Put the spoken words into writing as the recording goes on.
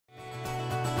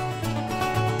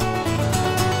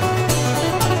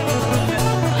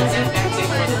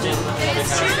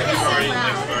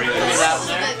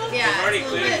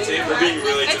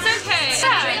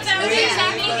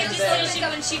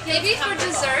Maybe for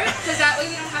dessert, because that way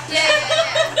we don't have to.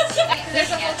 There's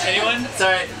a whole Anyone?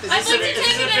 Sorry. I'd like to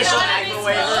take an anonymous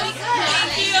vote.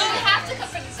 Thank you. You have to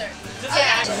come for dessert.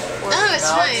 Yeah. Oh,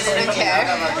 it's fine. I don't care.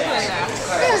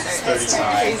 That's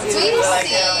crazy. We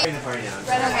see. Okay.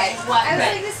 I was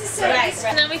like, this is so nice.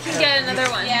 And then we can get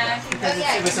another one. Yeah.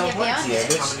 It was so important to you,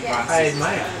 which I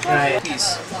admire.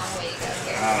 Peace.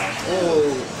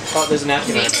 Oh, there's a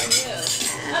napkin on it.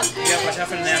 Yeah, watch out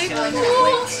for the napkin.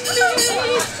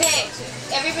 Okay.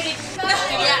 Everybody.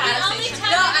 Yeah, the only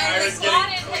time I was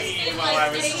getting clean while I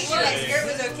was shooting. skirt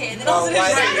was okay. And then Oh,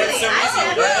 why? It's so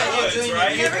easy.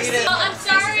 Right? well, I'm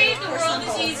sorry, the world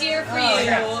is easier for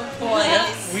you,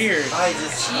 boys. Weird.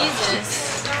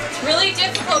 Jesus. It's really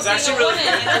difficult It's actually being a really woman.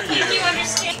 good I for don't think you. you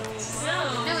understand.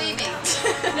 No, Amy. No,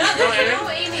 there's no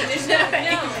Amy. There's no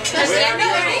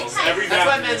Every That's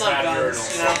why men napkin love has guns,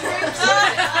 urinals. you know?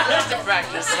 To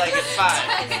practice like at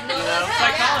 5, you know?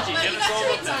 Psychology, get us all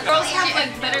with that. Girls have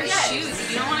like better shoes.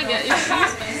 You don't want to get your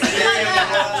shoes messy.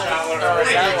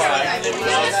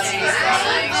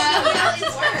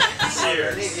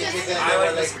 Cheers. I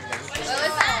like this.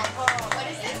 What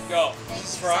is this? Go.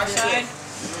 Peroxide.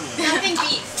 Nothing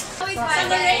beef.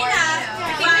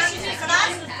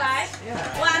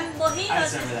 One mojito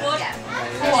is good.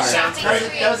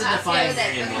 That was a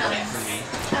defining moment for me.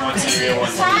 One cereal,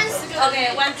 one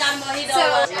Okay, one time mojito. So-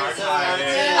 Oh my god,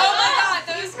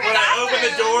 those were when I opened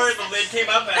the door and the lid came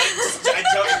up, I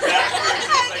jumped backwards.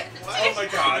 I was like, oh my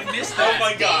god. Oh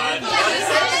my god.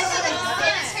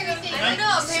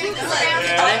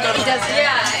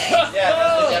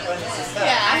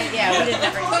 Yeah, we did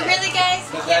never. But really, guys,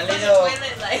 you can't put the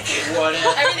toilet like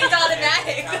everything's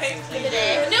automatic. Like,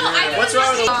 No, I What's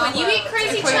wrong with when you eat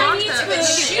crazy Chinese food,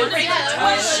 shoot right in the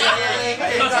toilet.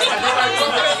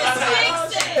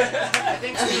 I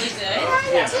think it's really good.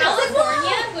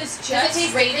 California was just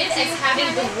rated as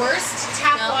having the worst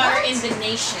tap water in the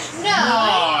nation. No.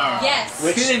 yes.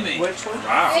 Which Kidding me. Which one?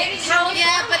 Wow.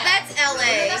 Yeah, but that's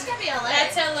LA. That's gonna be LA.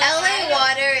 That's a LA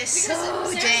water is so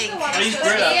dang. Please,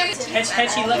 Britta.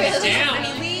 Hetchy, let me down.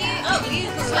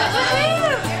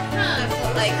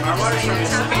 Our water's from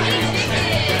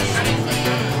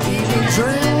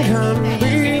Drink and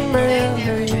be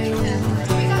merry,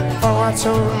 for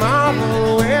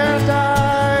tomorrow will die.